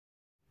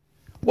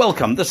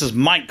Welcome, this is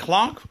Mike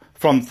Clark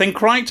from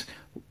Think Right,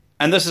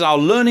 and this is our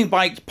Learning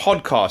Bytes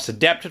podcast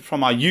adapted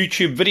from our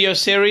YouTube video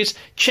series.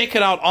 Check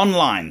it out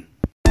online.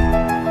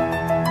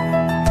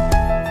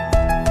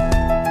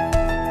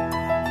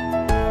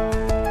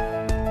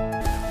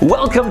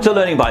 Welcome to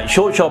Learning Bytes,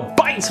 short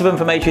bites of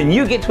information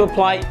you get to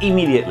apply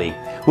immediately.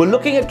 We're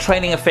looking at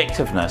training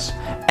effectiveness,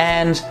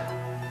 and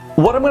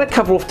what I'm going to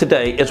cover off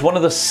today is one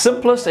of the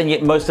simplest and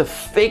yet most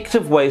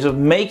effective ways of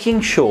making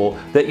sure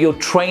that your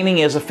training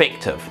is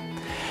effective.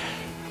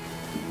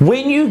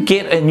 When you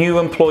get a new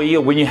employee,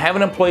 or when you have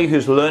an employee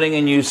who's learning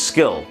a new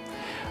skill,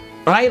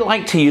 I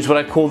like to use what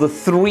I call the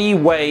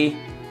three-way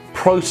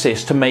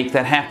process to make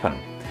that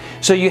happen.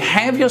 So you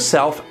have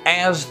yourself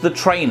as the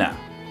trainer.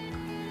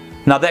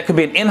 Now that could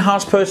be an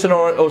in-house person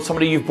or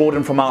somebody you've brought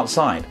in from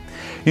outside.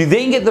 You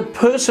then get the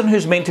person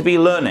who's meant to be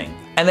learning,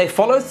 and they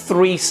follow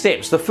three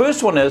steps. The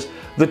first one is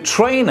the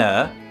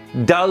trainer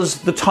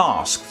does the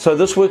task. So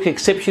this works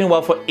exceptionally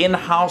well for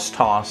in-house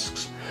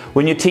tasks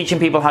when you're teaching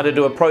people how to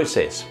do a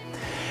process.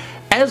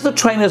 As the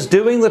trainer's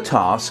doing the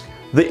task,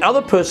 the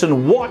other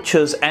person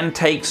watches and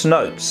takes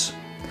notes.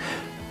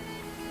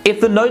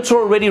 If the notes are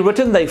already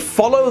written, they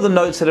follow the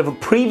notes that have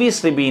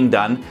previously been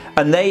done,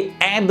 and they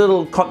add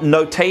little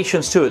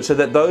notations to it so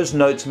that those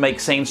notes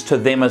make sense to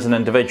them as an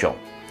individual.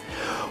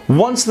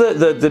 Once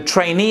the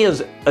trainee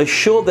is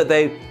assured that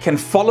they can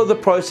follow the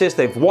process,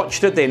 they've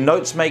watched it, their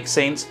notes make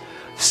sense,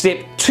 step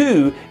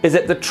two is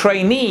that the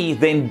trainee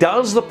then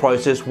does the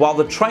process while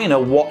the trainer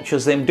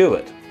watches them do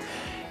it.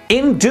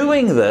 In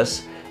doing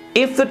this,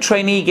 if the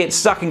trainee gets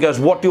stuck and goes,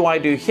 "What do I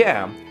do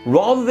here?"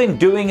 rather than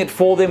doing it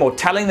for them or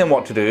telling them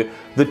what to do,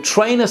 the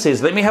trainer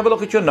says, "Let me have a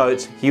look at your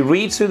notes." He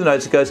reads through the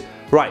notes and goes,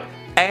 "Right,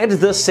 add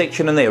this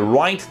section in there,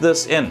 write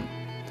this in."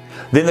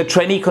 Then the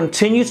trainee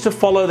continues to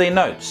follow their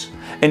notes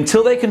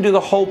until they can do the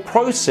whole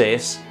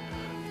process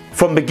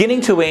from beginning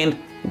to end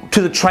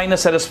to the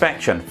trainer's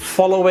satisfaction,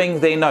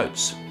 following their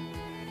notes.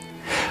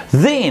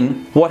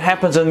 Then what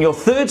happens in your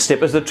third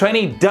step is the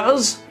trainee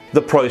does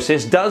the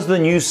process, does the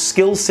new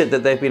skill set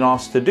that they've been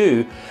asked to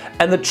do,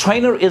 and the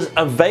trainer is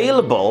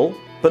available,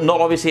 but not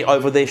obviously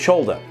over their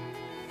shoulder.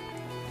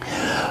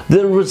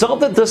 The result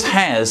that this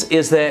has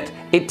is that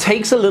it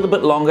takes a little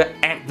bit longer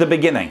at the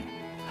beginning.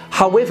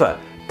 However,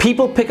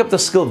 people pick up the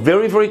skill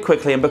very, very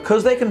quickly, and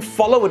because they can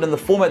follow it in the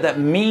format that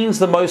means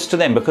the most to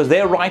them, because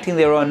they're writing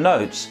their own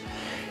notes,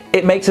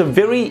 it makes a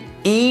very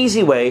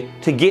easy way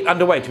to get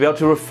underway, to be able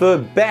to refer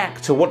back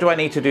to what do I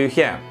need to do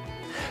here.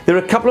 There are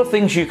a couple of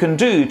things you can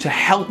do to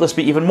help this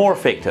be even more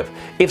effective.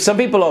 If some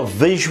people are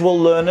visual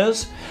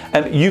learners,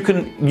 you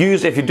can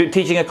use, if you're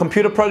teaching a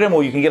computer program,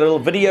 or you can get a little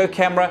video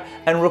camera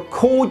and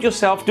record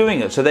yourself doing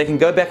it so they can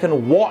go back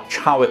and watch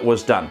how it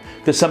was done,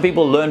 because some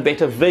people learn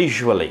better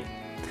visually.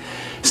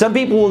 Some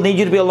people will need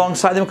you to be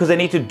alongside them because they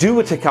need to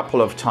do it a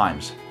couple of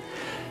times.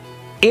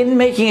 In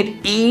making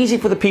it easy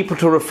for the people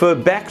to refer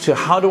back to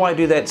how do I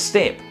do that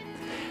step,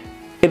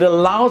 it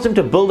allows them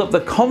to build up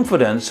the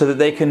confidence so that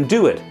they can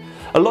do it.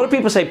 A lot of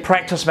people say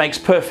practice makes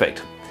perfect,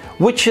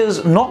 which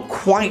is not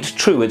quite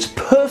true. It's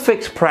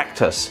perfect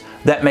practice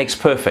that makes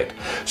perfect.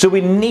 So we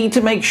need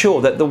to make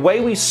sure that the way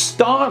we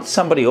start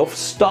somebody off,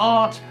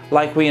 start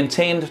like we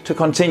intend to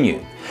continue.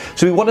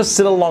 So we want to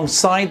sit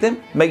alongside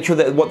them, make sure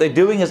that what they're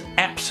doing is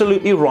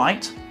absolutely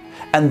right,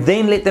 and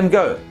then let them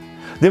go.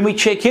 Then we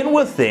check in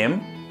with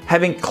them,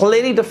 having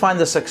clearly defined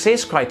the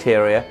success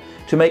criteria,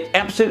 to make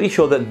absolutely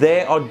sure that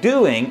they are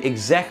doing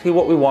exactly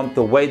what we want,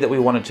 the way that we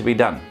want it to be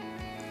done.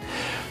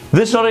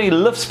 This not only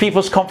lifts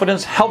people's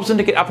confidence, helps them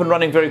to get up and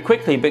running very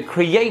quickly, but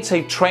creates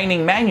a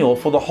training manual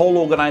for the whole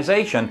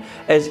organization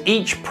as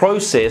each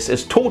process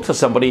is taught to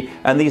somebody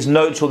and these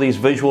notes or these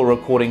visual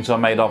recordings are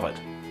made of it.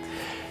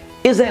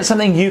 Is that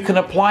something you can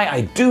apply?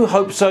 I do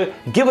hope so.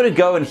 Give it a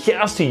go, and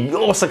here's to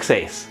your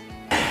success.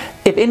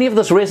 If any of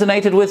this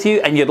resonated with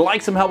you and you'd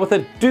like some help with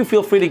it, do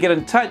feel free to get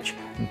in touch.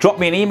 Drop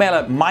me an email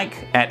at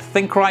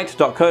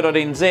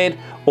mike@thinkright.co.nz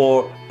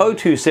or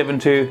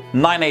 0272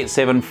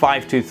 987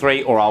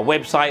 523, or our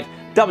website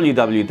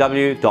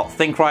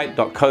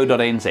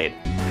www.thinkright.co.nz.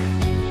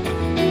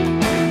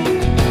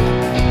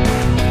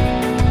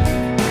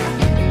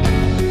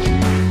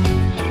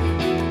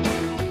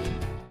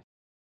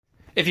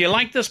 If you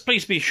like this,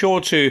 please be sure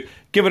to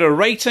give it a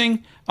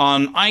rating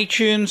on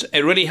iTunes.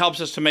 It really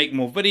helps us to make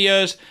more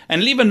videos,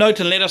 and leave a note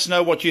and let us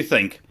know what you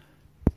think.